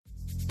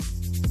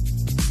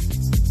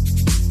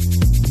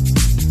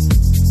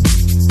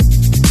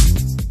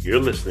You're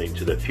listening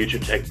to the Future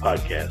Tech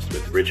Podcast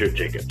with Richard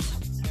Jacobs.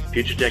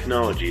 Future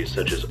technologies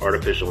such as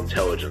artificial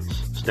intelligence,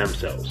 stem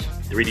cells,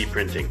 3D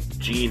printing,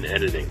 gene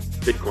editing,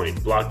 Bitcoin,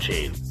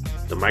 blockchain,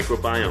 the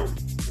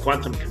microbiome,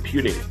 quantum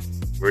computing,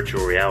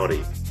 virtual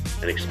reality,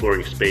 and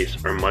exploring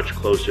space are much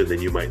closer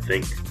than you might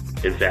think.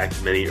 In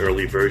fact, many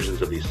early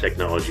versions of these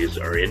technologies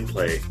are in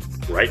play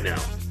right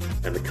now,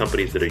 and the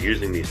companies that are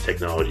using these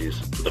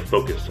technologies are the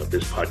focus of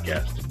this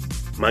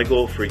podcast. My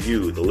goal for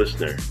you, the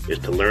listener, is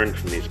to learn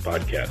from these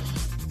podcasts.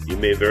 You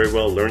may very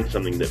well learn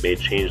something that may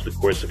change the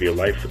course of your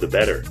life for the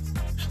better,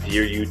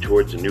 steer you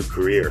towards a new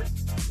career,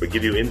 or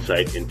give you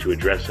insight into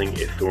addressing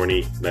a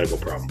thorny medical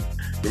problem.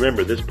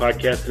 Remember, this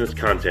podcast and its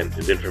content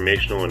is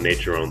informational in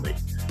nature only.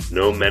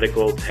 No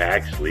medical,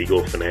 tax,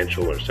 legal,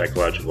 financial, or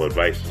psychological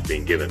advice is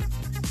being given.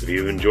 If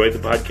you've enjoyed the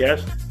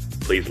podcast,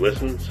 please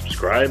listen,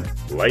 subscribe,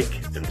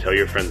 like, and tell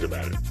your friends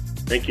about it.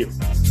 Thank you.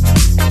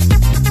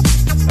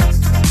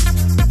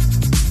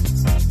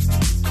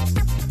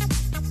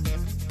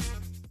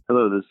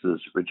 Hello, this is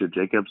Richard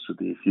Jacobs with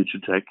the Future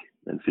Tech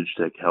and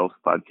Future Tech Health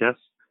podcast.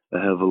 I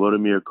have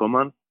Volodymyr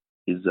Koman.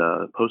 He's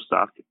a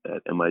postdoc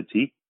at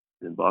MIT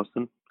in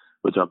Boston.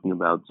 We're talking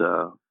about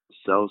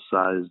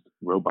cell-sized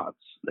robots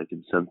that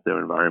can sense their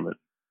environment,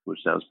 which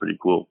sounds pretty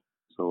cool.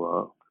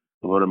 So,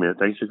 Volodymyr,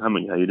 thanks for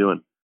coming. How you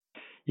doing?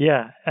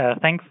 Yeah,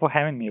 thanks for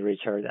having me,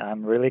 Richard.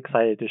 I'm really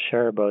excited to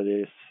share about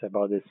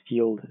this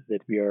field that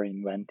we are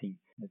inventing,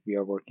 that we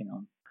are working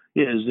on.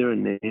 Yeah, is there a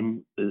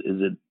name? Is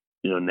it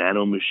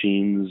nano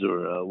machines,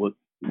 or what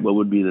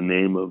would be the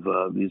name of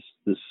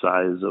this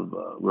size of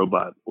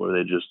robot, or are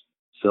they just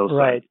cell size?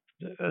 Right.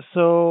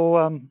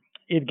 So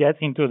it gets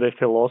into the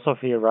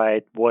philosophy,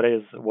 right? What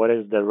is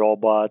the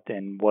robot,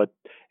 and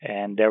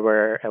there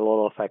were a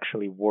lot of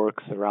actually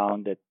works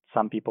around that.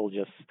 Some people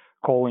just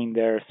calling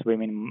their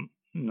swimming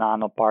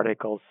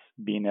nanoparticles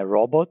being a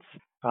robots.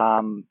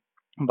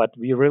 But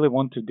we really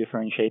want to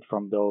differentiate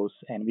from those,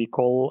 and we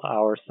call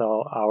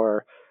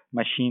our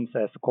machines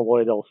as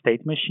colloidal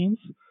state machines.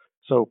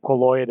 So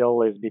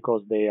colloidal is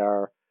because they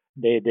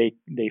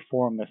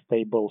form a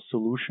stable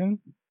solution,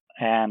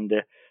 and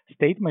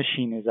state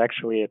machine is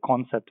actually a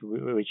concept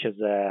which is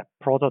a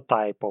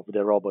prototype of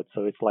the robot.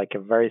 So it's like a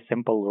very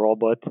simple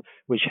robot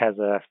which has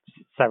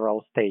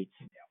several states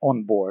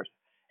on board,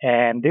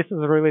 and this is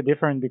really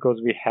different because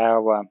we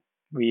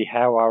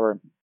have our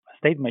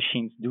state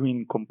machines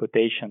doing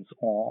computations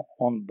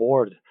on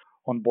board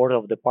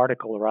of the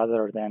particle,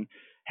 rather than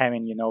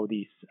having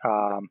these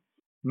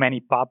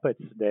many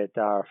puppets that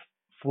are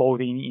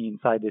floating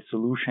inside the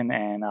solution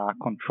and are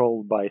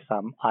controlled by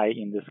some eye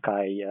in the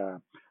sky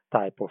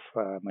type of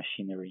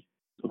machinery.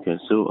 Okay,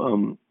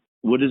 so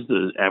what is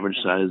the average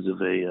size of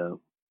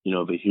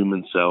a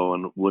human cell,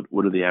 and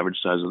what are the average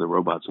size of the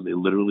robots? Are they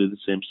literally the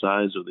same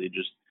size, or are they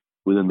just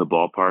within the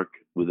ballpark,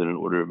 within an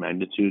order of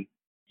magnitude?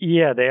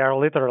 Yeah, they are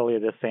literally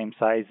the same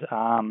size.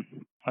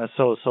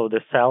 So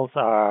the cells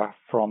are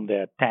from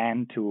the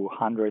 10 to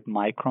 100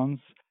 microns,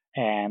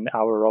 and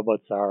our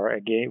robots are,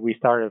 again, we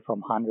started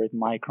from 100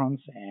 microns,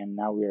 and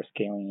now we are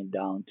scaling it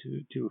down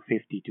to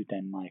 50 to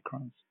 10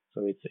 microns.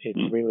 So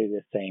it's really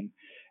the same,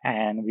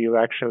 and we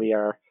actually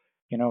are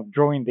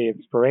drawing the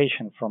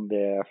inspiration from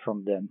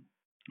the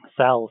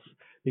cells,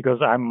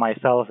 because I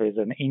myself is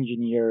an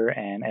engineer,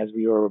 and as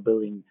we were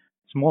building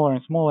smaller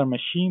and smaller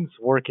machines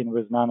working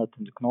with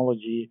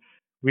nanotechnology,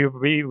 we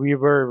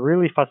were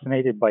really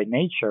fascinated by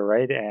nature,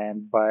 right?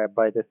 And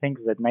by the things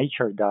that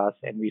nature does,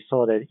 and we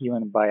saw that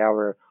even by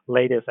our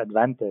latest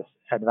advances,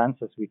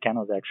 we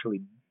cannot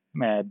actually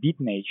beat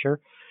nature.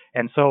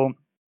 And so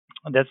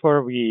that's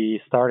where we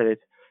started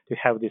to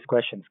have these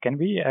questions. Can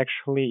we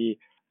actually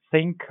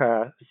think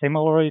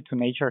similarly to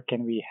nature?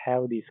 Can we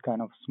have these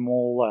kind of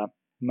small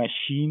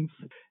machines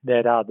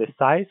that are the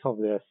size of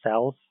the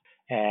cells,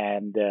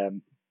 and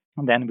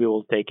then we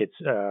will take it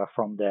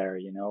from there.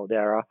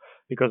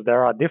 Because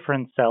there are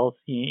different cells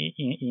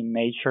in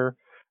nature,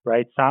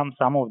 right?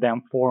 Some of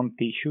them form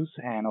tissues,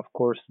 and of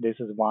course, this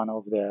is one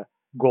of the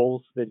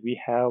goals that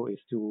we have, is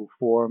to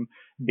form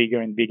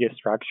bigger and bigger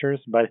structures.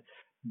 But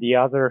the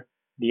other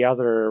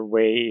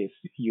way is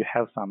you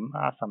have some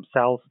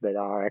cells that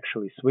are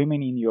actually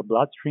swimming in your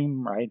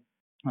bloodstream, right?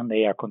 And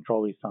they are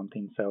controlling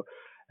something. So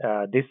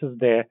this is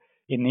the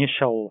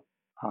initial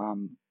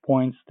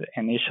points, the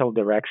initial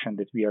direction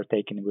that we are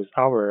taking with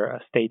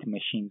our state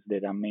machines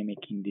that are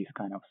mimicking these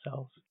kind of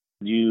cells.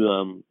 Do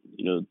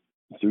you,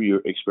 through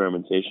your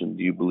experimentation,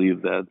 do you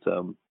believe that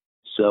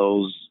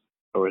cells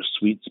are a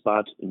sweet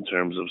spot in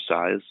terms of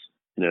size?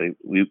 I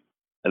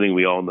think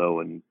we all know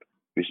and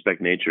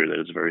respect nature that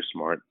it's very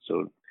smart.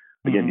 So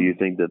again, do you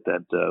think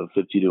that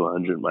 50 to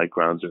 100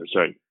 microns,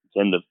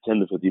 10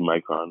 to 50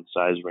 micron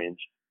size range,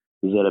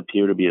 does that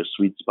appear to be a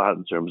sweet spot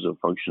in terms of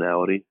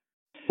functionality?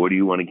 Or do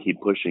you want to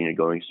keep pushing and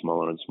going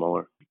smaller and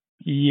smaller?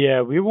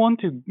 Yeah, we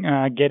want to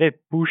get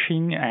it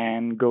pushing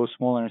and go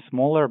smaller and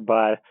smaller,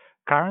 but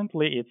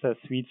currently it's a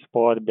sweet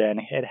spot. Then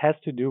it has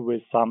to do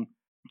with some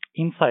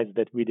insights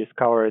that we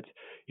discovered,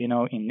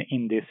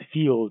 in this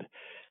field,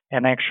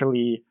 and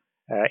actually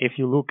If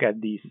you look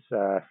at this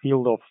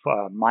field of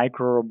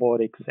micro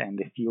robotics and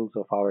the fields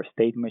of our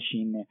state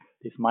machine,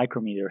 this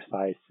micrometer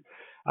size,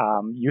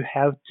 you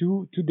have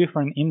two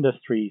different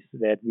industries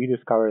that we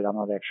discovered are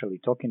not actually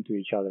talking to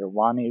each other.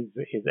 One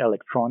is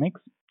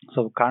electronics.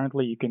 So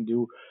currently you can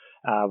do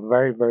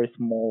very very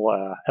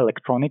small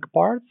electronic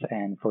parts,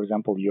 and for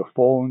example your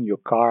phone, your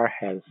car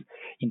has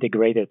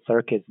integrated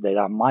circuits that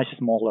are much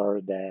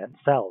smaller than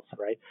cells,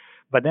 right?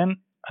 But then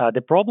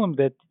the problem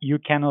that you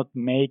cannot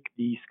make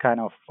these kind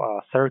of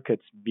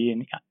circuits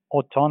being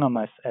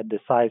autonomous at the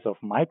size of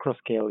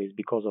microscale is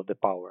because of the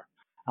power.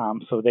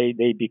 So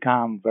they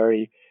become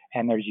very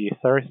energy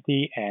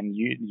thirsty, and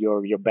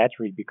your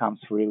battery becomes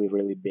really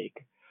really big.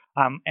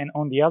 And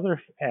on the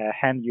other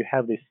hand, you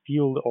have this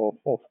field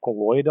of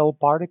colloidal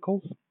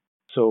particles.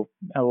 So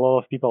a lot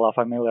of people are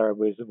familiar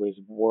with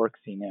works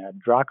in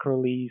drug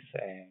release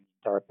and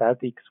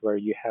therapeutics, where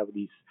you have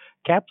these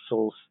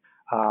capsules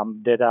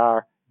that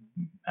are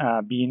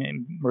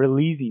being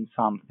releasing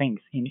some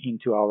things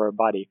into our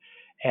body,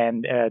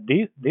 and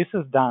this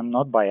is done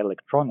not by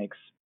electronics.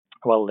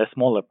 Well, the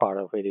smaller part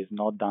of it is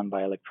not done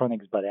by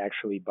electronics, but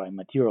actually by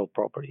material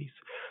properties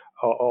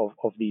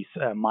of these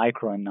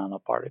micro and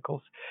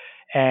nanoparticles.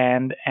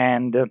 And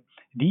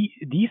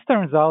these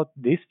turns out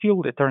this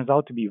field it turns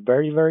out to be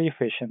very very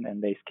efficient,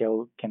 and they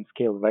can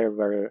scale very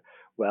very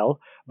well.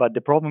 But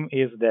the problem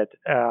is that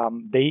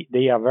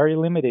they are very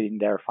limited in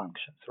their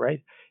functions,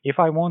 right? If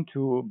I want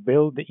to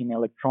build in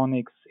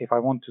electronics, if I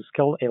want to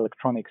scale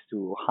electronics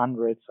to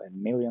hundreds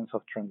and millions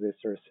of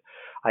transistors,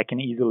 I can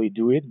easily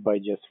do it by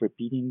just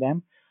repeating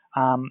them.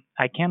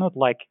 I cannot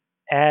like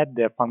add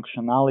the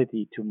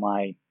functionality to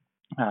my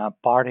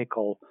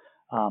particle,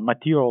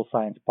 material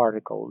science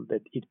particle,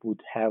 that it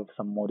would have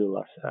some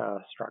modular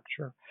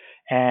structure.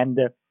 And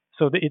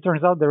so it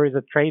turns out there is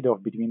a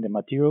trade-off between the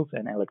materials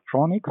and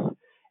electronics.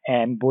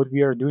 And what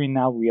we are doing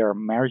now, we are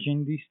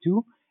merging these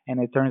two. And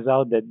it turns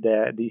out that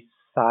this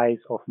size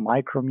of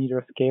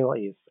micrometer scale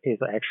is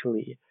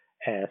actually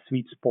a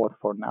sweet spot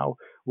for now,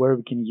 where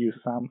we can use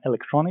some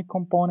electronic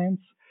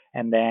components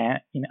and then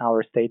in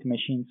our state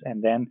machines,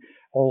 and then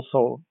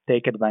also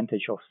take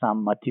advantage of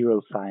some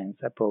material science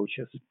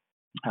approaches,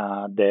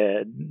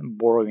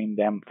 borrowing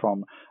them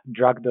from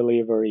drug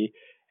delivery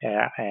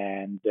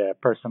and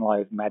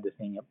personalized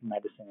medicine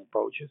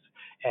approaches,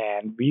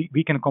 and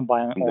we can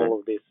combine all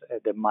of this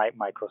at the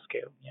micro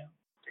scale. Yeah.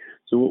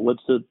 So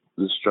what's the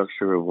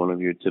structure of one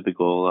of your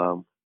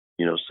typical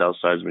cell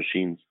size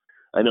machines?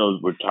 I know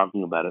we're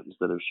talking about it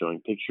instead of showing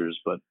pictures,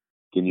 but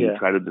can you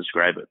try to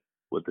describe it?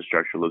 What the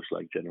structure looks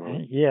like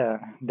generally? Yeah,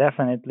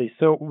 definitely.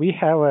 So we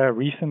have a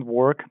recent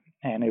work,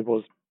 and it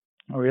was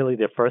really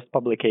the first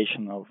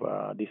publication of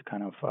this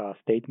kind of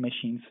state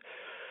machines,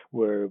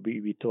 where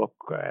we talk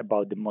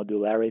about the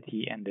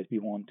modularity and that we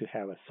want to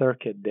have a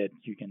circuit that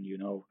you can,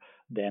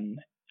 then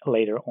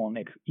later on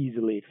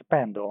easily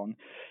expand on.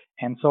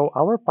 And so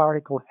our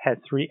particle has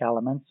three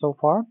elements so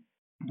far.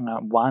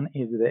 One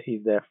is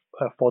the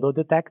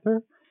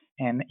photodetector,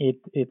 and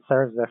it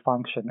serves a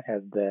function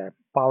as the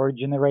power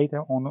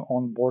generator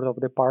on board of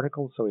the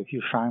particle. So if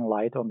you shine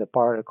light on the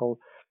particle,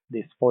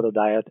 this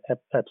photodiode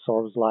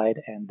absorbs light,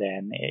 and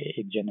then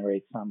it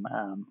generates some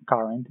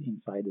current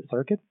inside the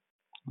circuit.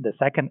 The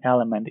second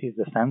element is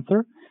the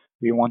sensor.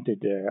 We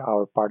wanted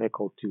our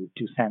particle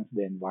to sense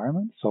the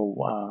environment.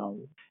 So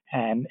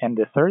and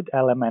the third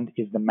element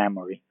is the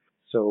memory.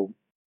 So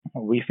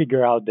we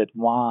figure out that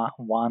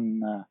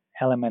one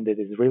element that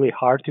is really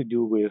hard to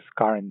do with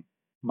current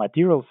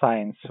material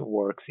science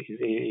works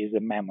is a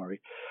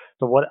memory.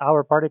 So what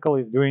our particle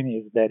is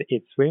doing is that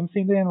it swims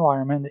in the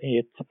environment.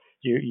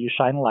 You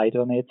shine light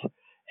on it,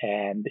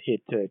 and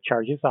it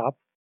charges up,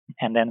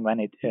 and then when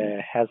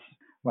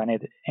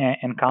it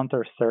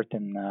encounters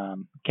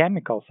certain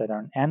chemicals that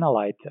are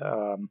analyte,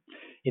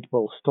 it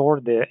will store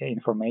the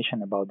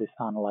information about this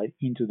analyte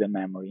into the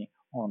memory,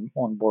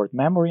 on board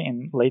memory,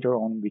 and later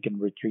on we can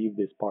retrieve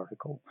this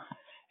particle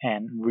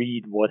and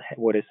read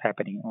what is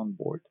happening on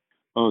board.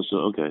 Oh, so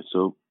okay.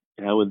 So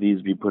how would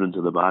these be put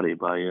into the body?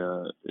 By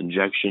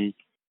injection,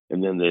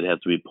 and then they'd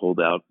have to be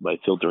pulled out by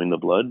filtering the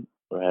blood,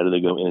 or how do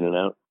they go in and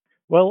out?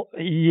 Well,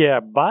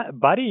 yeah,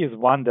 body is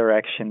one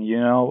direction,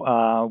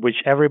 which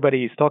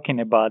everybody is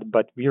talking about,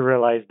 but we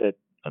realize that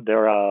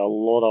there are a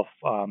lot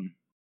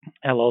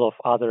of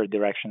other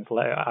directions.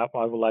 I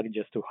would like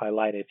just to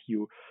highlight a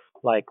few.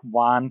 Like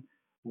one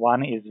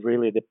is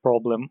really the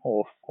problem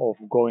of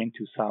going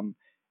to some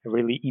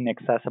really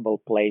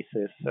inaccessible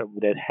places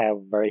that have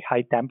very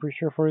high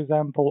temperature, for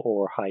example,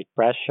 or high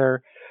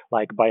pressure,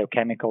 like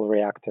biochemical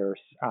reactors.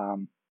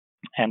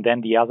 And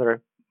then the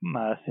other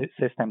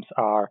systems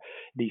are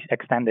these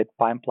extended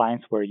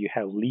pipelines where you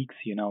have leaks.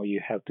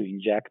 You have to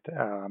inject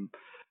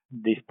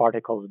these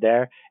particles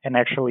there, and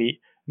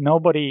actually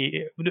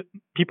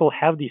people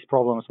have these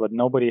problems, but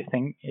nobody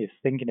is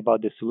thinking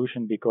about the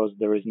solution, because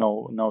there is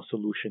no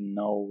solution,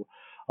 no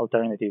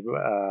alternative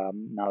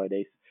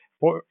nowadays.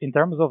 In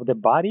terms of the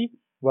body,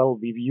 well,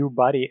 we view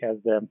body as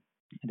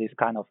this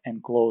kind of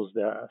enclosed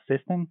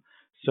system.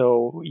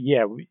 So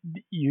yeah, we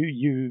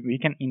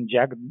can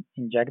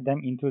inject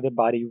them into the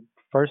body.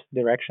 First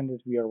direction that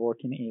we are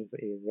working is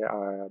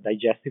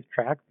digestive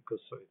tract,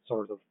 because it's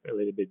sort of a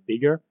little bit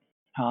bigger.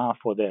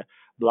 For the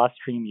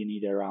bloodstream, you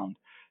need around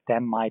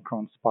 10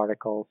 microns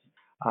particles.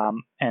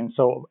 And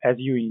so as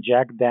you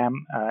inject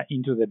them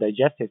into the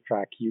digestive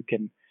tract, you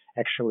can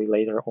actually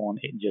later on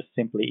just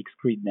simply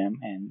excrete them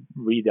and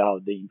read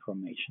out the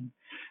information.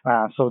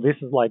 So this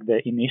is like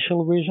the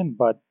initial vision,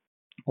 but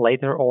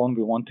later on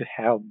we want to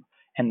have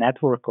a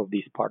network of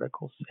these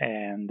particles,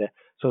 and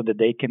so that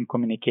they can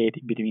communicate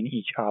between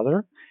each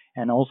other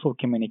and also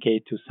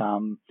communicate to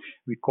some,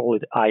 we call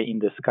it eye in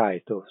the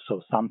sky, so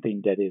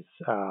something that is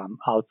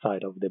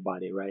outside of the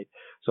body, right?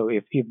 So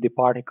if the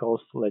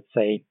particles, let's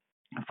say,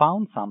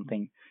 found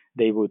something,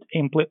 they would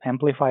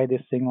amplify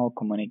this signal,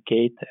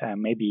 communicate,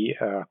 maybe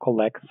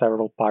collect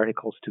several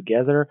particles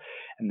together,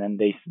 and then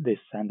they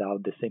send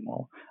out the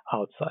signal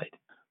outside.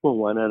 Well,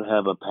 why not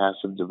have a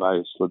passive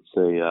device? Let's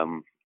say,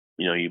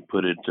 you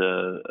put it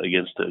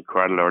against the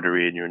carotid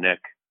artery in your neck,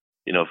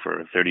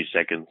 for 30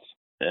 seconds,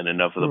 and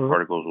enough of the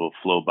particles will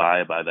flow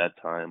by that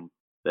time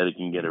that it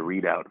can get a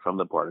readout from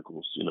the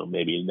particles.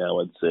 Maybe now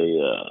I'd say,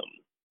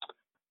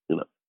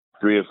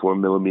 3 or 4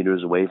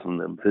 millimeters away from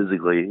them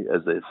physically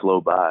as they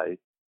flow by,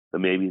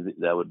 but maybe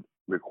that would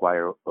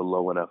require a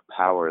low enough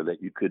power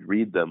that you could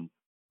read them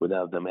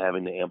without them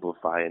having to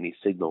amplify any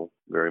signal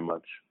very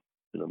much.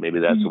 Maybe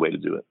that's the way to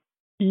do it.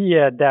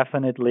 Yeah,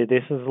 definitely.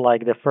 This is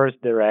like the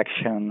first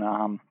direction.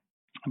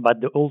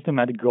 But the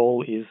ultimate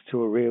goal is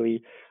to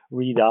really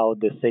read out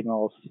the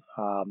signals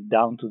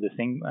down to the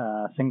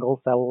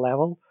single cell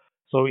level.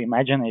 So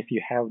imagine if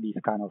you have these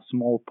kind of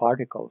small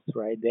particles,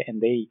 right?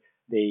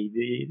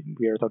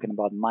 We are talking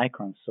about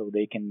microns, so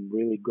they can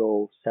really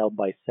go cell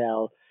by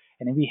cell.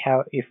 And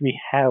if we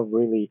have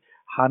really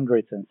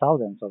hundreds and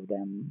thousands of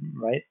them,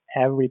 right?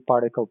 Every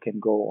particle can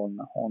go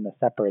on a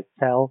separate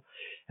cell,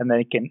 and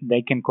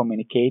they can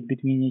communicate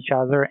between each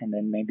other, and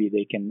then maybe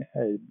they can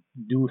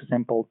do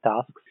simple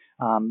tasks.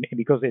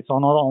 Because it's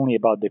not only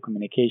about the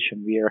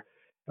communication.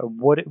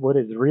 What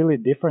is really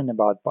different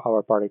about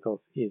our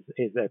particles is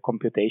a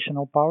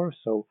computational power.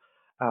 So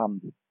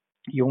um,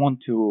 you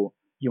want to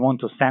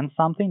send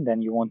something,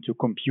 then you want to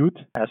compute.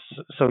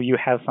 So you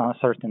have some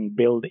certain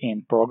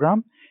built-in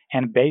program,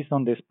 and based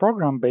on this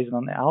program, based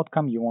on the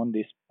outcome, you want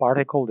this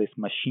particle, this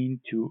machine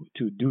to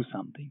do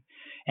something.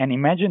 And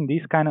imagine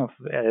this kind of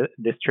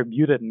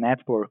distributed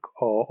network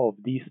of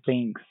these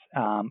things.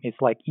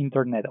 It's like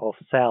Internet of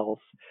cells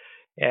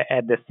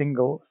at the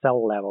single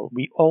cell level.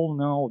 We all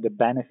know the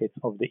benefits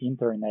of the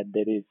internet,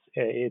 that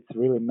it's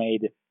really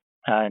made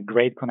a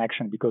great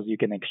connection because you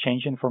can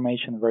exchange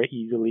information very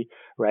easily,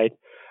 right?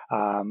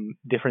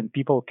 Different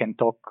people can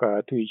talk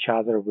to each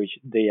other, which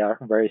they are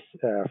very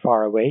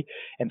far away.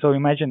 And so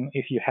imagine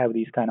if you have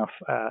these kind of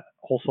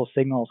also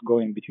signals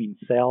going between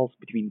cells,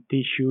 between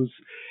tissues,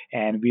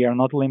 and we are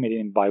not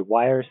limited by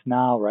wires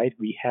now, right?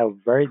 We have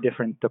very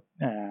different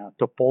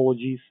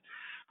topologies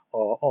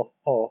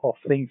of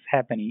things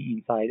happening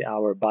inside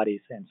our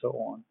bodies and so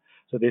on.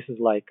 So this is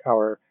like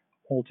our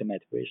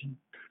ultimate vision.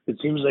 It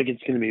seems like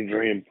it's going to be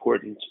very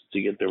important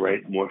to get the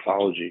right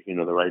morphology, the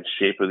right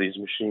shape of these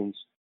machines.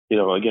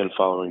 Again,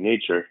 following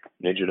nature.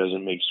 Nature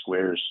doesn't make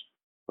squares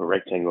or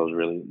rectangles,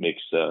 really. It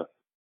makes,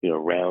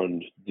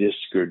 round disc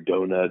or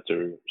donut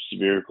or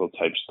spherical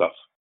type stuff.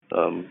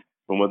 From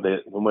what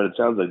it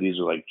sounds like, these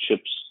are like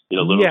chips,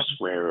 little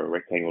square or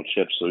rectangle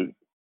chips. So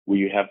will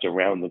you have to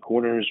round the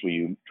corners? Will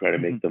you try to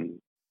make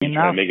them?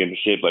 Try to make them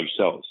shaped like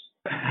cells?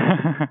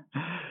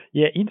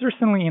 Yeah,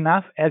 interestingly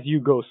enough, as you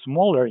go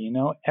smaller,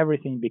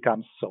 everything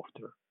becomes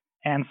softer,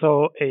 and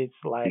so it's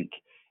like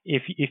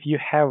if you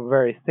have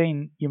very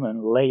thin,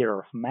 even layer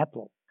of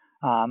metal,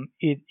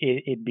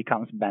 it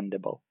becomes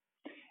bendable,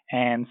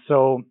 and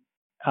so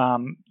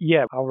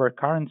our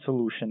current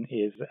solution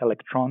is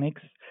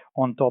electronics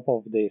on top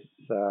of this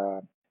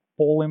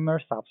polymer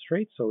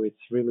substrate, so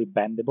it's really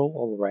bendable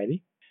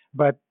already.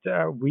 But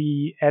as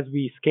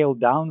we scale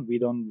down, we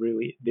don't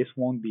really. This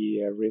won't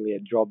be really a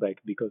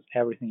drawback because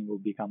everything will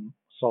become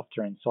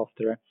softer and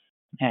softer,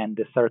 and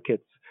the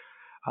circuits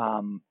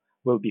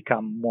will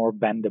become more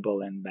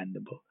bendable and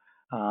bendable.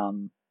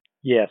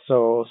 Yeah,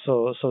 so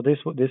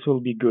this will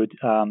be good.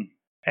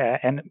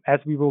 And as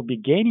we will be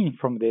gaining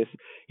from this,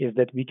 is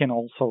that we can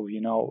also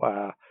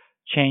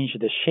change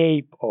the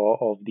shape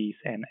of these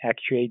and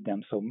actuate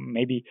them. So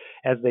maybe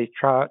as they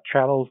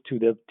travel to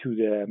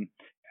the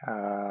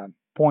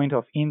point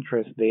of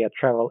interest, they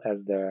travel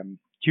as the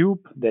tube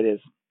that is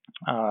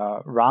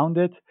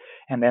rounded,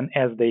 and then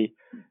as they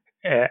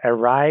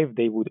arrive,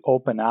 they would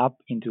open up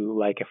into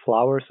like a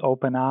flowers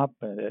open up.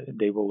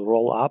 They will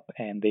roll up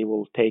and they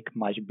will take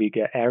much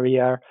bigger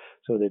area,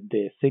 so that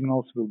the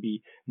signals will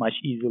be much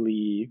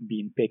easily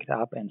being picked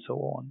up and so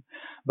on.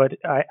 But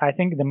I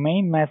think the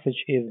main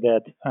message is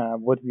that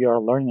what we are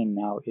learning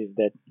now is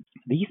that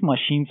these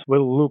machines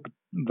will look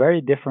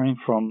very different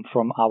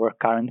from our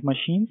current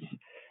machines,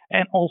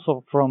 and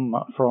also from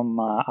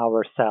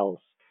our cells.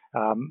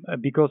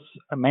 because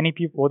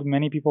what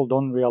many people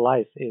don't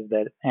realize is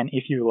that, and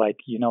if you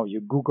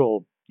you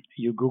Google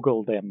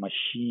the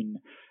machine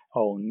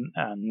or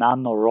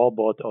nano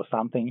robot or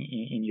something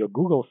in your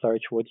Google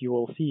search, what you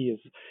will see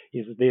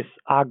is this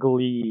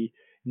ugly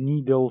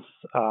needles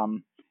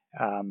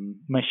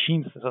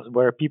machines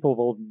where people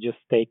will just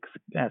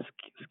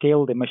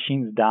scale the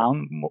machines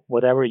down,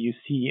 whatever you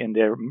see in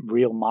their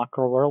real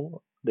macro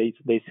world, they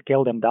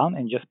scale them down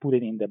and just put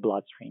it in the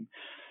bloodstream.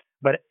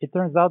 But it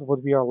turns out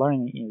what we are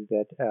learning is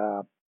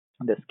that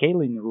the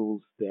scaling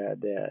rules,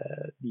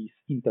 these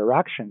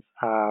interactions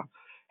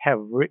have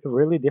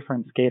really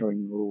different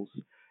scaling rules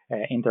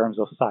in terms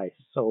of size.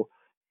 So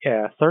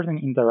certain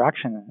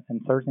interactions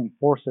and certain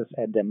forces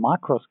at the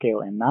macro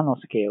scale and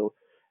nanoscale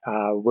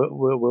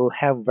will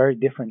have very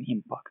different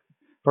impact.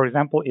 For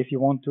example, if you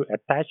want to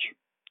attach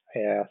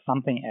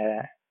something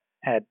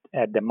at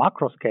the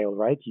macro scale,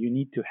 right, you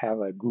need to have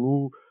a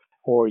glue,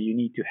 or you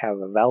need to have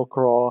a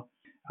Velcro,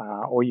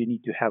 or you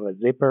need to have a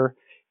zipper.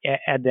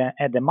 At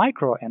the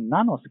micro and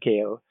nano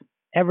scale,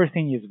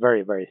 everything is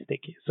very, very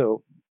sticky.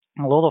 So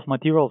a lot of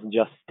materials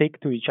just stick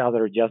to each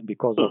other just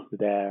because of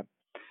the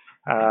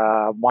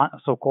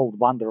so-called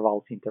van der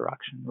Waals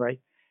interaction, right?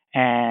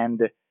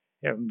 And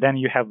then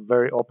you have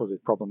very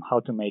opposite problem, how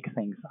to make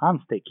things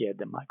unsticky at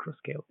the micro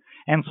scale,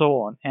 and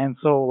so on. And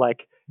so,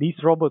 like, these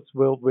robots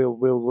will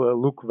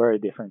look very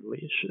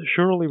differently.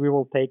 Surely we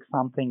will take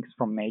some things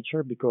from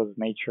nature because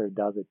nature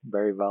does it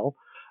very well,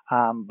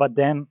 but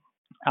then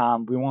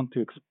we want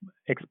to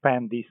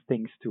expand these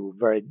things to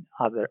very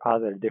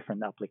other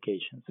different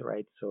applications,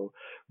 right? So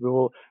we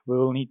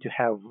will need to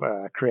have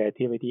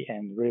creativity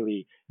and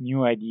really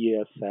new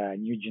ideas,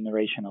 new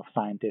generation of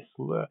scientists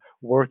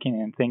working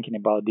and thinking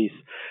about these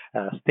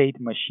state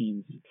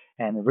machines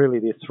and really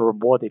this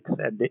robotics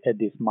at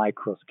this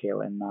micro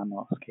scale and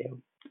nano scale.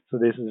 So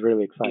this is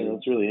really exciting. Yeah,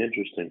 that's really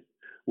interesting.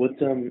 What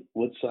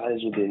size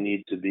would they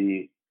need to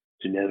be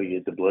to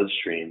navigate the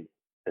bloodstream,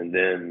 and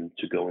then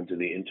to go into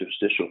the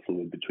interstitial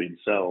fluid between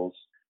cells,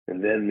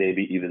 and then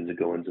maybe even to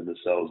go into the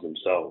cells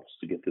themselves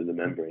to get through the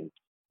membrane?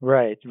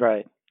 Right.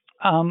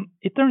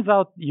 It turns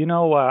out,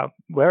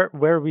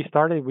 where we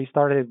started with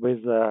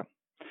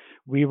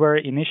we were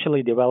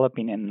initially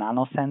developing in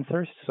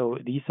nanosensors. So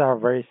these are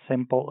very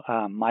simple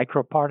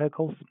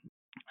microparticles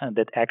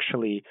that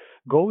actually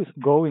go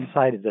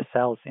inside the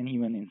cells and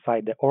even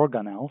inside the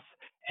organelles.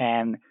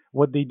 And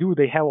what they do,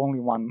 they have only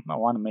one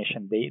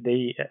mission.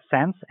 They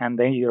sense and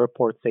they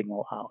report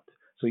signal out.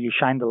 So you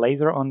shine the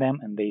laser on them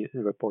and they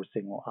report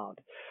signal out.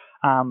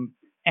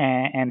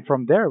 And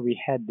from there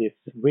we had this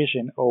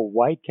vision, oh,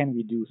 why can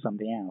we do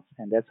something else?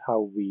 And that's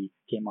how we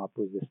came up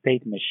with the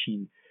state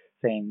machine,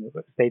 saying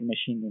state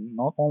machine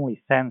not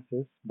only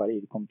senses, but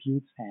it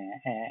computes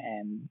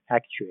and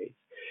actuates.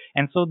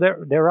 And so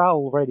there are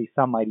already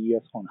some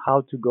ideas on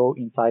how to go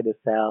inside the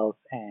cells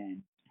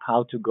and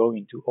how to go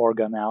into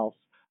organelles.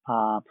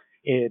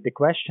 The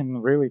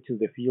question really to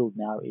the field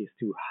now is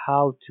to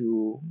how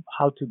to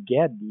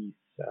get these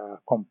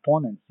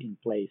components in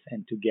place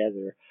and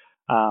together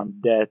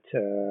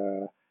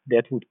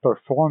that would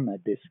perform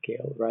at this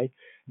scale, right?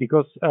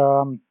 Because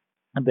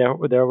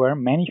there were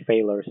many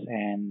failures,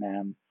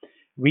 and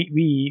we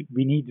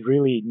need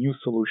really new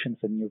solutions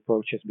and new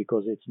approaches,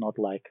 because it's not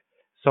like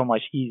so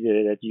much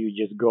easier that you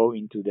just go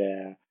into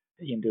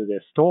the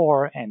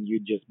store and you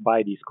just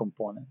buy these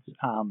components.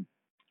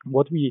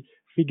 What we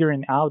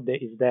figuring out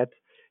is that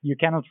you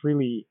cannot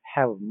really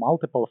have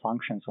multiple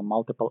functions or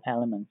multiple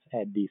elements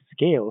at this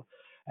scale.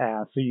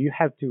 So you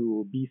have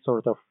to be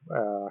sort of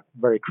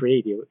very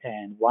creative.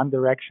 And one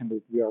direction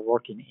that we are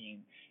working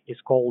in is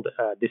called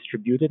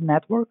distributed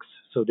networks.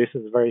 So this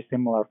is very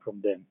similar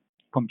from the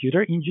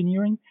computer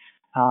engineering.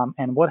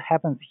 And what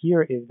happens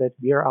here is that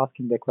we are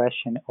asking the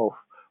question of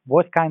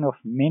what kind of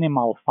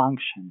minimal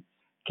functions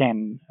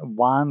can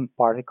one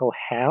particle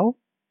have,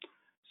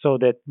 so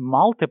that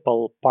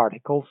multiple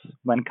particles,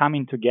 when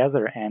coming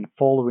together and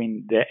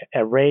following the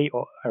array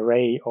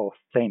of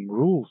same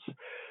rules,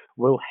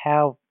 will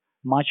have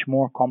much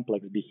more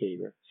complex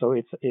behavior. So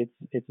it's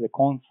a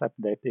concept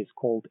that is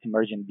called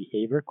emergent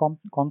behavior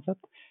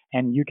concept,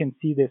 and you can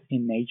see this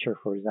in nature,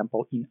 for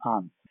example, in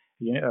ants.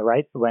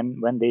 Right? When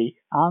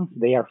ants,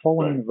 they are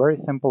following very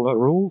simple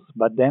rules,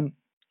 but then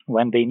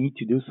when they need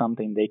to do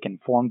something, they can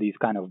form these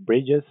kind of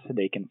bridges.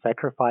 They can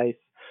sacrifice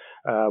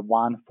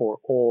one for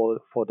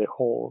the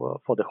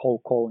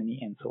whole colony,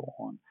 and so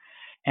on.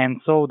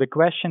 And so the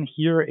question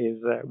here is,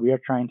 we are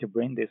trying to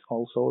bring this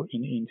also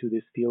into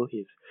this field,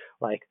 is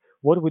like,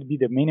 what would be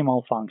the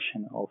minimal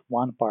function of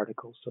one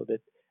particle, so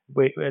that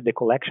the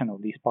collection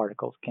of these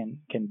particles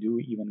can do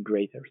even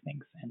greater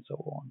things, and so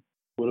on.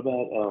 What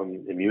about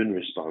immune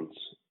response?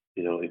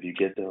 If you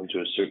get down to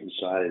a certain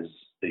size,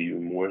 are you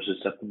more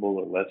susceptible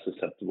or less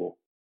susceptible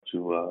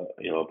to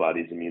a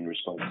body's immune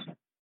response?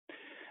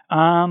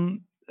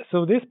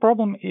 So this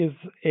problem is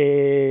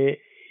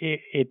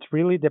it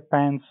really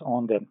depends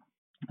on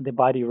the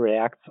body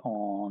reacts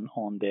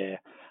on the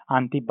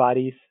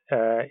antibodies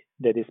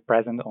that is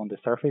present on the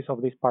surface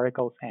of these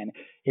particles, and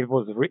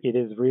it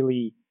is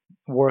really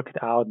worked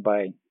out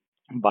by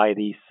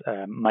these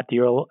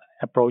material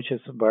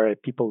approaches where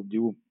people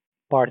do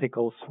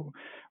particles,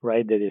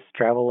 right, that is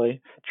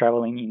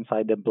traveling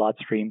inside the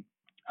bloodstream.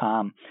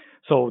 Um,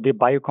 so the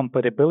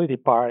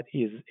biocompatibility part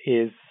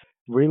is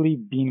really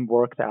being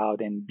worked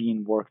out and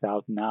being worked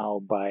out now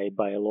by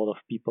a lot of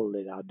people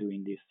that are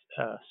doing these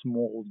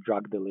small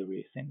drug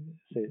delivery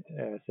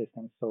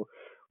systems. So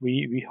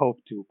we hope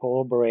to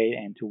collaborate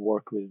and to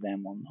work with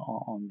them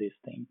on this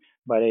thing.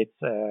 But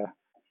it's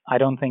I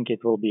don't think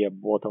it will be a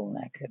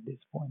bottleneck at this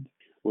point.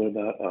 What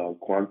about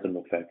quantum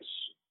effects?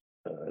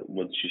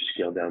 Once you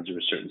scale down to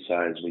a certain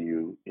size, will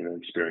you know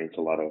experience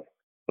a lot of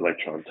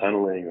electron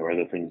tunneling or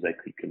other things that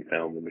could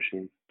confound the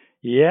machine?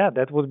 Yeah,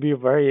 that would be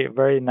very,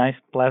 very nice,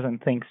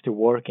 pleasant things to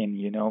work in.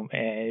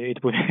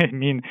 It would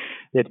mean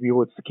that we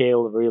would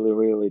scale really,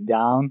 really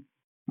down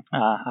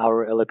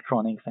our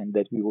electronics, and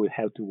that we would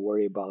have to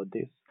worry about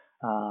this.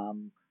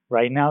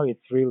 Right now,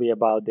 it's really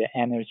about the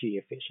energy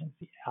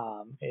efficiency.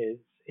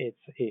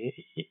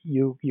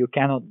 You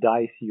cannot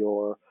dice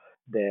the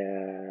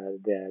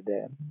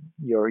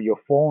your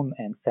phone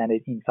and send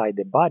it inside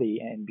the body,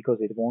 and because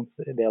it won't,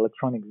 the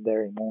electronics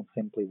there, it won't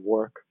simply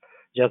work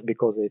just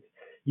because it's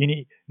you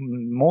need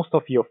most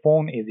of your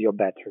phone is your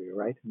battery,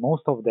 right?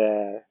 Most of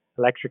the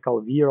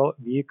electrical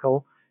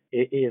vehicle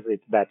is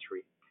its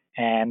battery,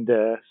 and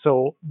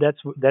so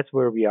that's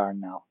where we are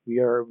now. We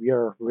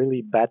are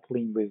really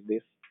battling with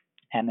this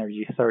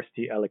energy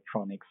thirsty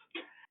electronics,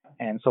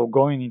 and so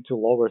going into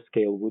lower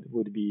scale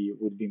would be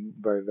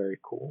very, very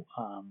cool.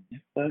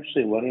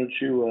 Actually, why don't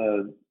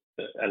you?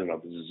 I don't know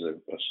if this is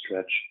a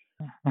stretch,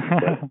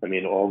 but I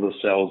mean, all the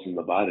cells in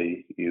the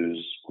body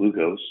use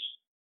glucose.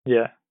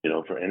 Yeah. You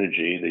know, for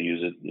energy, they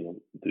use it. You know,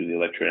 through the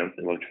electron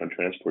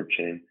transport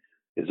chain.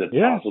 Is it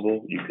Yeah.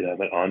 possible you could have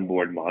an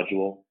onboard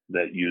module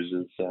that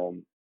uses,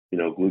 you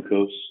know,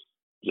 glucose,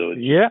 so it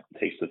Yeah.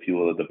 takes the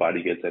fuel that the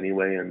body gets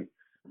anyway, and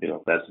you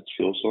know that's its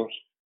fuel source?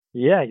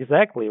 Yeah,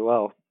 exactly.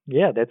 Well,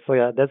 yeah, that's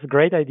a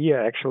great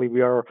idea. Actually,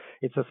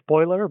 it's a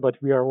spoiler, but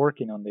we are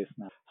working on this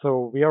now.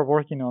 So we are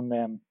working on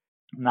the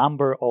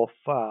number of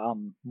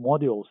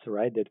modules,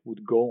 right, that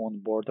would go on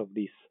board of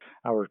this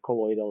our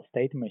colloidal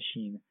state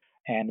machine,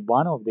 and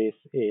one of this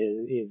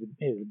is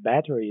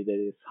battery that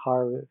is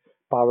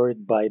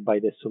powered by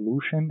the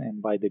solution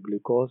and by the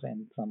glucose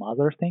and some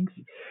other things.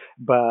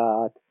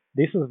 But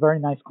this is a very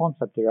nice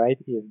concept, right?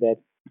 Is that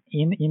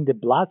in the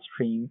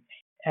bloodstream,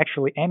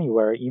 actually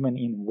anywhere, even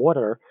in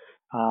water,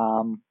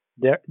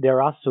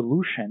 there are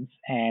solutions,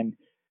 and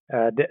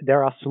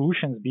there are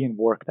solutions being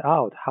worked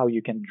out how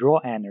you can draw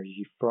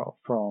energy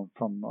from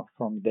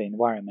the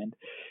environment.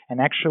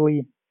 And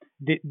actually,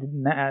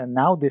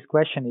 now this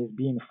question is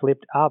being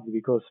flipped up,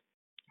 because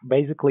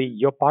basically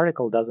your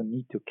particle doesn't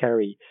need to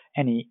carry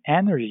any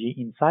energy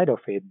inside of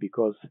it,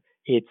 because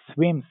it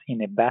swims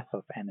in a bath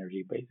of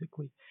energy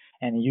basically,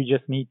 and you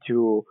just need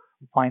to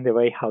find a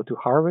way how to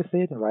harvest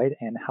it, right,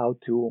 and how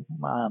to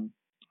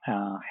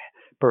uh,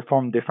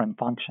 perform different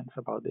functions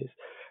about this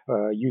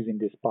using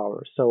this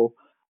power. So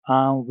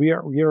we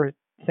are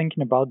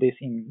thinking about this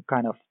in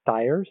kind of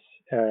tires.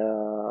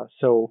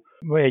 So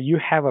where you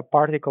have a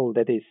particle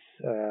that is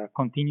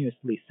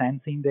continuously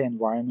sensing the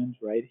environment,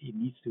 right? It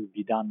needs to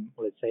be done,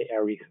 let's say,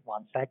 every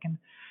 1 second,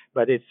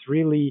 but it's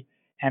really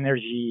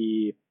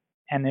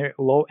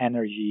low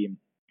energy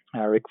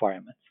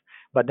requirements.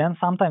 But then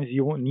sometimes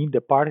you need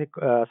the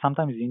particle.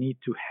 Sometimes you need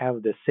to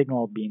have the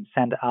signal being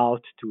sent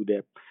out to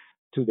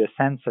the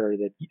sensor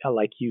that,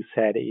 like you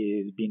said,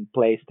 is being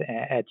placed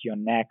at your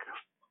neck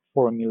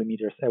 4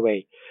 millimeters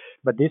away.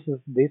 But this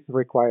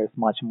requires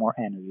much more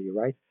energy,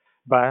 right?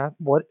 But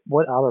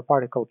what our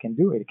particle can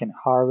do, it can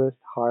harvest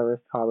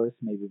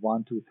maybe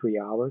 1 to 3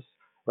 hours,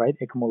 right?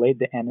 Accumulate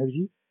the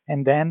energy,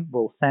 and then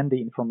will send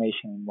the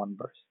information in one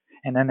burst.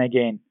 And then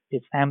again,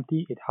 it's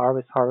empty. It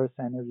harvests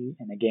energy,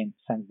 and again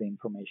sends the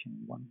information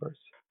in one burst.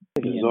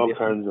 There's all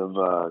kinds of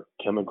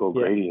chemical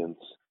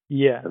gradients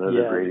and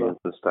other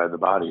gradients inside the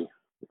body.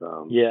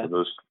 So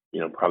those,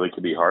 you know, probably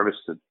could be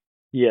harvested.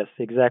 Yes,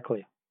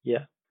 exactly.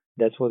 Yeah,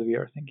 that's what we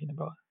are thinking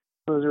about.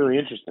 It was really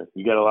interesting.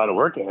 You got a lot of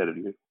work ahead of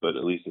you, but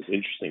at least it's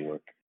interesting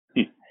work.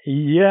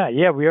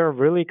 Yeah, we are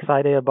really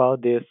excited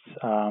about this.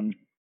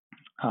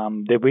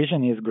 The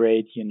vision is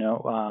great.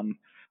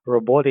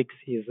 Robotics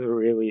is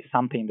really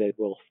something that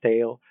will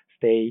stay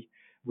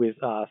with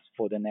us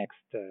for the next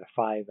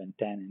 5 and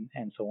 10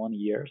 and so on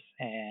years,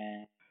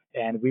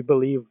 and we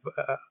believe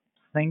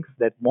things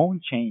that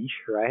won't change,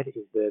 right,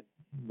 is the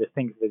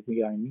things that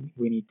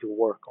we need to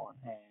work on.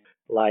 And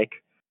like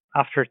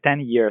after 10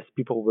 years,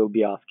 people will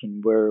be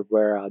asking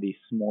where are these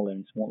smaller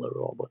and smaller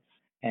robots,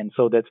 and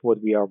so that's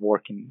what we are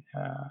working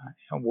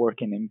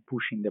and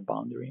pushing the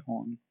boundary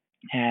on.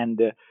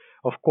 And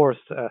of course,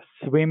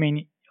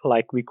 swimming,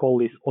 like we call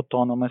these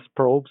autonomous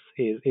probes,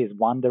 is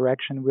one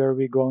direction where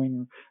we're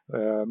going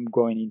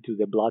into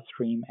the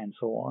bloodstream and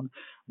so on.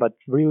 But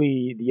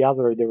really, the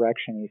other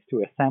direction is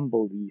to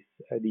assemble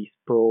these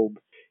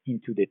probes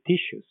into the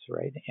tissues,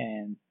 right,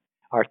 and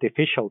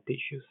artificial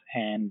tissues,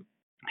 and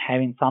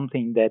having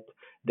something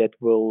that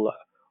will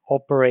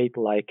operate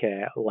like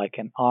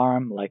an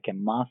arm, like a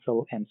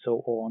muscle, and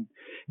so on.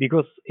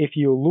 Because if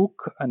you look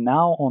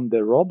now on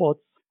the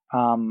robots,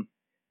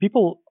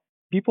 people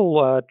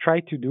try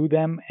to do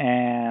them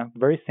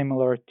very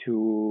similar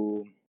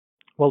to,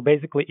 well,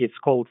 basically it's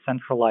called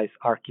centralized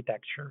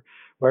architecture,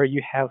 where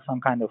you have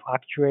some kind of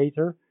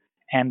actuator,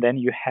 and then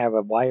you have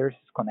a wires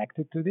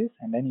connected to this,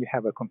 and then you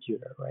have a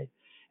computer, right?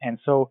 And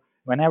so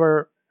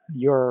whenever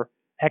your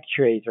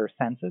actuator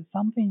senses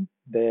something,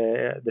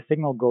 the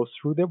signal goes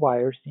through the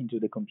wires into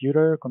the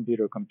computer.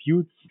 Computer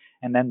computes,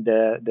 and then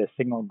the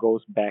signal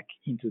goes back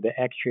into the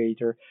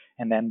actuator,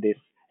 and then this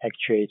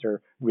actuator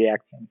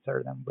reacts in a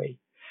certain way.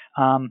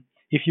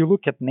 If you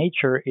look at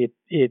nature,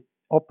 it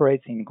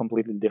operates in a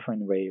completely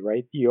different way,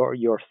 right?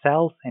 Your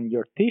cells and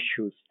your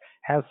tissues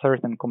have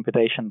certain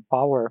computation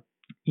power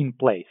in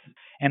place,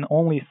 and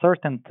only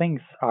certain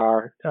things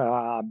are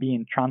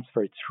being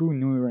transferred through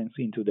neurons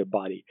into the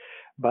body.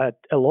 But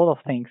a lot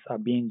of things are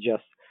being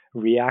just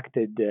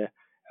reacted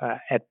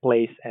at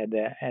place at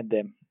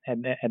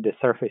the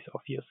surface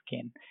of your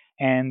skin.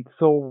 And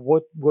so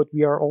what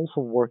we are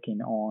also working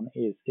on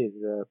is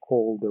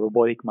called the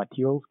robotic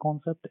materials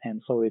concept.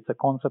 And so it's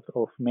a concept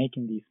of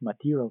making these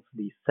materials,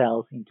 these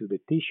cells, into the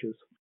tissues,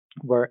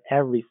 where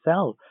every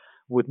cell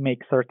would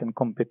make certain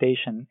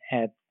computation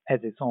at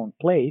its own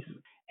place,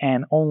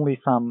 and only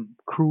some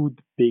crude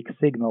big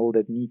signal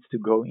that needs to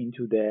go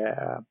into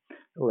the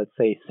let's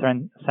say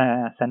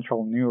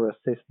central nervous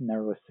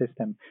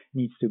system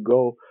needs to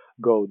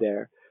go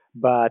there.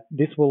 But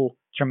this will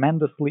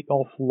tremendously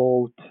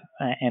offload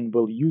and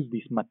will use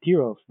these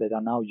materials that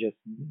are now just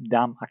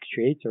dumb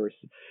actuators.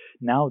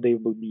 Now they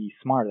will be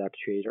smart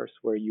actuators,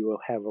 where you will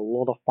have a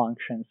lot of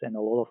functions and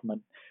a lot of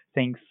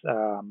things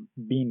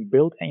being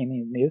built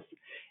in this.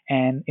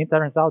 And it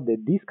turns out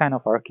that this kind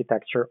of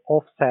architecture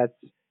offsets,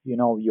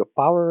 your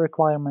power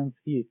requirements,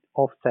 it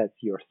offsets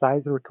your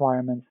size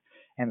requirements.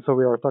 And so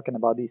we were talking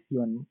about this,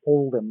 even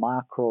all the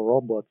macro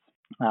robots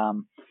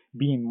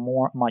being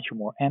much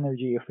more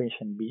energy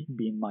efficient,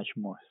 being much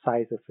more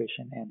size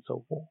efficient, and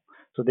so forth.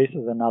 So this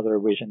is another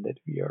vision that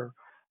we are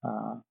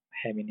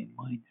having in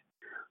mind.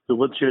 So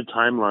what's your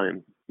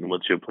timeline and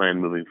what's your plan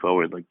moving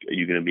forward? Like, are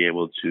you going to be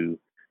able to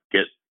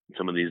get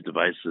some of these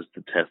devices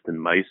to test in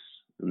mice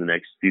in the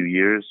next few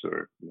years,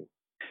 or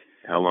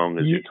how long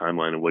is your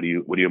timeline, and what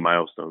are your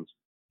milestones?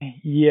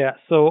 Yeah,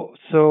 so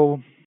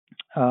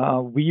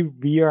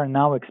we are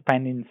now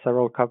expanding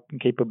several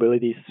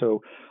capabilities.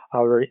 So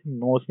our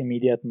most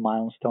immediate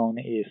milestone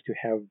is to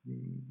have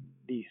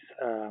these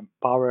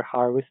power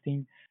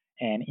harvesting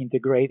and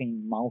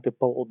integrating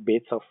multiple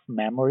bits of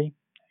memory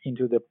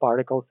into the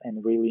particles,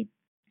 and really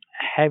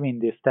having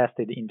this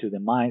tested into the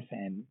mice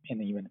and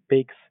even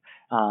pigs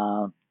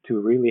to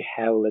really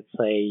have, let's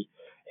say,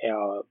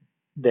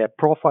 the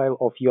profile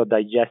of your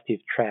digestive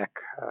tract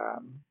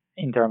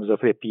in terms of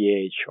the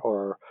pH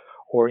or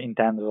in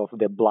terms of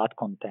the blood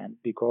content.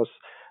 Because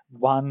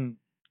one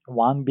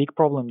big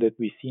problem that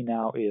we see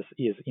now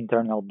is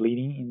internal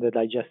bleeding in the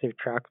digestive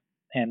tract,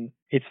 and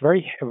it's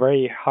very,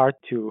 very hard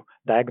to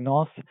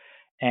diagnose,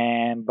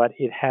 but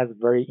it has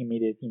very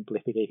immediate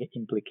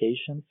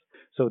implications.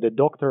 So the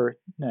doctor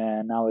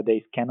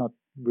nowadays cannot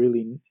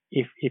really,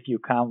 if you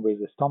come with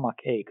a stomach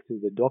ache to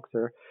the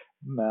doctor,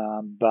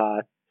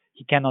 but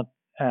he cannot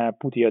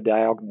put your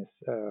diagnosis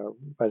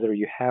whether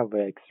you have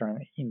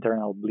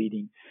internal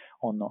bleeding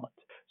or not.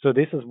 So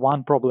this is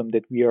one problem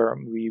that we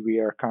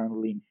are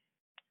currently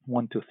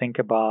want to think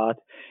about,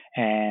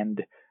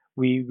 and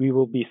we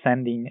will be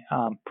sending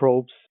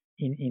probes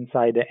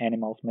inside the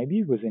animals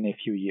maybe within a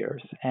few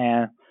years,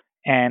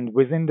 and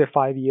within the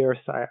 5 years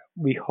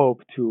we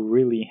hope to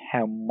really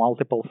have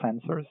multiple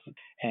sensors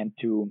and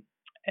to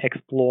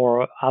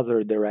explore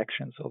other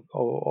directions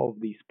of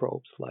these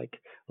probes,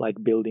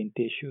 like building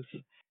tissues.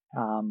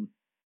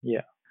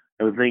 Yeah.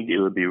 I would think it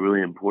would be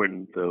really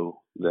important,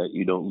 though, that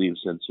you don't leave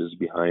sensors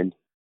behind,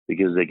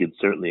 because they could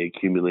certainly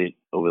accumulate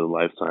over the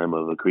lifetime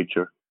of a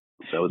creature.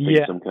 So I would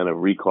think some kind of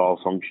recall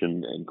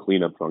function and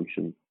cleanup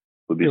function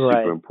would be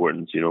super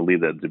important, so you don't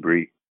leave that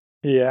debris.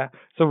 Yeah.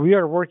 So we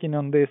are working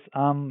on this,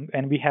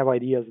 and we have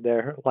ideas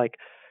there. Like,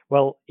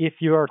 well, if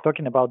you are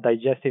talking about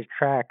digestive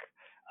tract,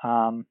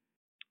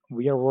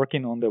 we are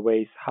working on the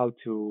ways how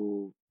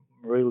to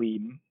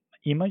really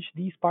image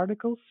these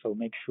particles, so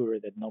make sure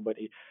that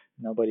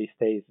nobody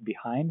stays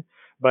behind.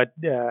 But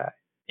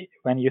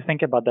when you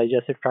think about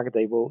digestive tract,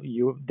 they will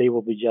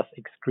be just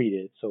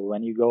excreted. So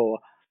when you go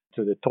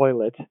to the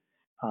toilet,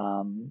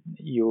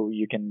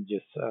 you can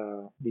just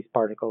these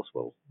particles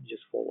will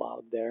just fall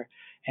out there.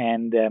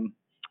 And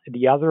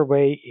the other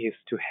way is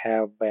to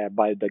have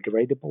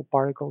biodegradable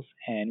particles,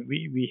 and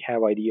we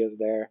have ideas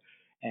there.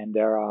 And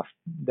there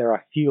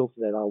are fields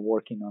that are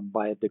working on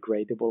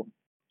biodegradable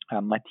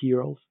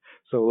materials.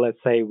 So let's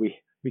say we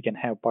can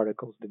have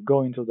particles that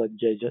go into the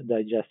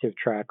digestive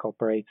tract,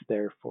 operates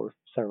there for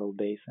several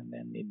days, and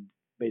then it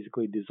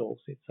basically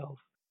dissolves itself.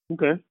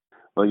 Okay.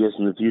 Well, I guess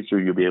in the future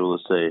you'll be able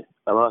to say,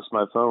 "I lost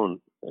my phone,"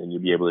 and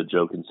you'll be able to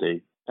joke and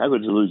say, "How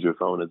could you lose your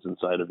phone? It's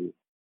inside of you."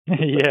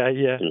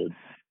 Yeah.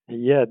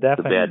 Yeah,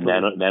 definitely. The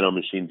bad nano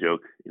machine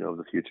joke, of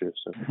the future.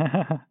 So.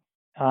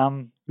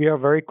 We are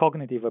very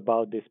cognitive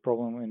about this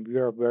problem, and we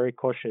are very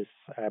cautious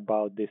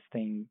about this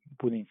thing,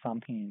 putting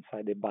something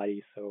inside the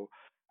body. So,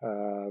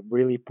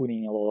 really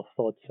putting a lot of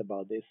thoughts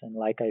about this. And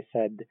like I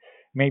said,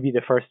 maybe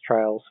the first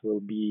trials will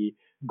be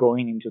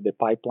going into the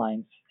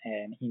pipelines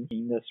and in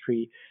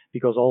industry,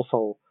 because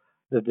also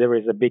that there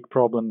is a big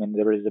problem and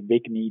there is a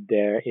big need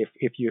there.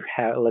 If you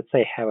have, let's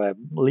say, have a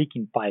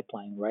leaking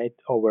pipeline, right,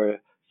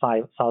 over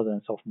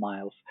thousands of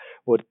miles,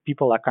 what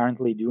people are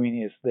currently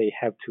doing is they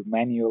have to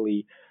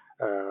manually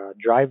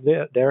drive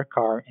their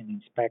car and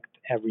inspect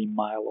every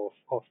mile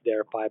of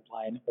their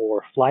pipeline,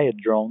 or fly a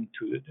drone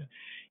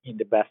in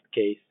the best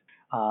case.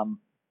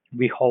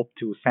 We hope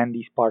to send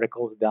these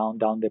particles down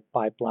the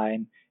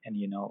pipeline, and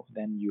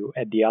then you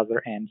at the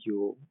other end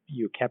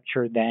you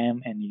capture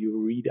them and you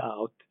read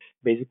out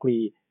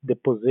basically the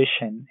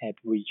position at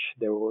which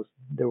there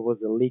was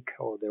a leak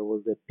or there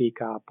was a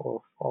pickup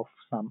of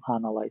some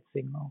analyte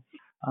signal.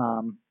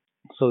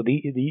 So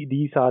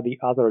these are the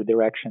other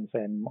directions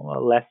and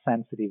less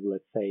sensitive,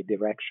 let's say,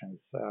 directions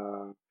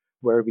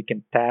where we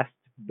can test,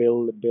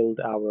 build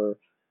our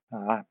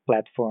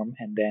platform,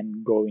 and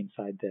then go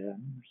inside the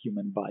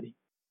human body.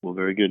 Well,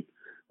 very good.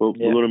 Well,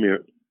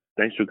 Volodymyr,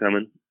 thanks for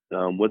coming.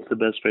 What's the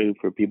best way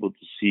for people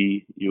to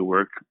see your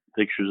work,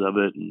 pictures of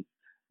it, and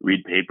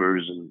read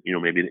papers, and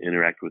maybe to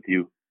interact with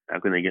you? How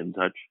can they get in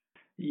touch?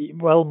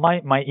 Well,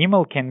 my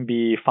email can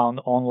be found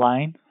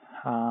online,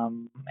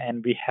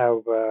 and we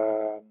have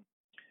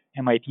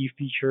MIT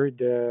featured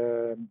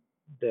the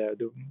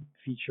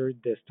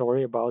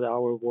story about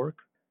our work.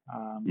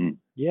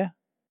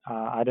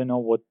 I don't know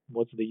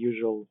what's the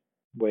usual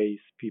ways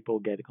people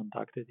get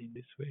contacted in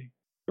this way.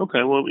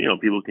 Okay, well,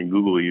 people can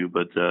Google you,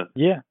 but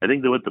I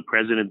think that the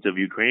president of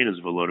Ukraine is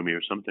Volodymyr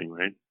or something,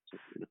 right?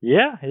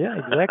 Yeah,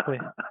 exactly.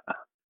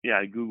 Yeah,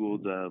 I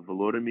Googled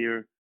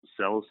Volodymyr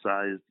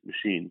cell-sized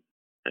machine,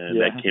 and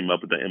that came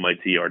up with the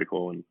MIT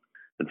article, and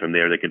from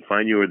there they could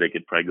find you, or they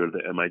could probably go to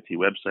the MIT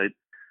website.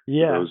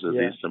 Yeah, those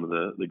are some of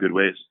the good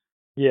ways.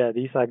 Yeah,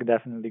 these are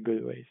definitely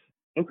good ways.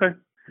 Okay.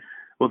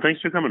 Well,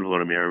 thanks for coming,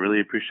 Volodymyr. I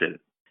really appreciate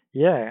it.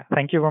 Yeah,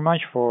 thank you very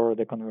much for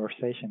the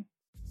conversation.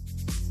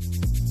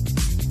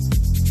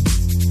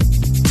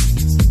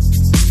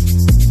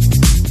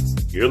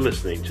 You're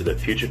listening to the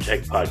Future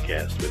Tech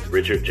Podcast with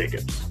Richard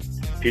Jacobs.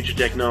 Future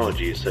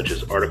technologies such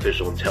as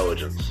artificial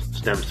intelligence,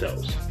 stem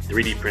cells,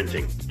 3D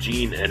printing,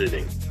 gene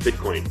editing,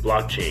 Bitcoin,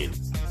 blockchain,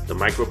 the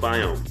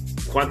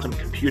microbiome, quantum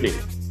computing,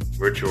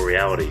 virtual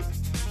reality,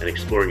 and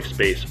exploring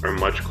space are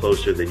much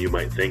closer than you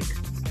might think.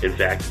 In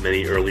fact,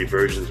 many early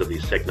versions of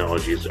these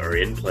technologies are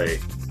in play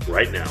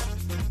right now,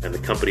 and the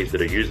companies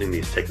that are using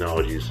these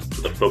technologies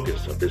are the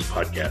focus of this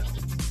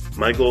podcast.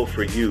 My goal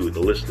for you, the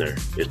listener,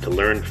 is to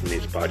learn from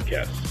these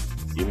podcasts.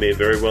 You may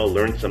very well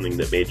learn something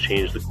that may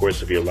change the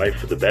course of your life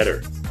for the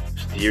better,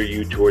 steer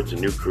you towards a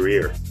new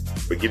career,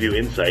 or give you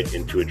insight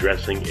into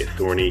addressing a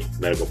thorny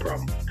medical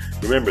problem.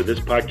 Remember,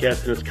 this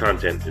podcast and its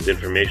content is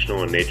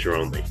informational in nature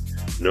only.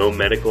 No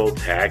medical,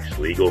 tax,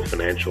 legal,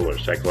 financial, or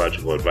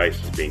psychological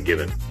advice is being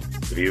given.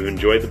 If you've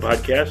enjoyed the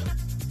podcast,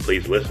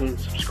 please listen,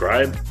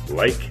 subscribe,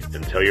 like,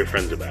 and tell your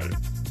friends about it.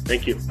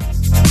 Thank you.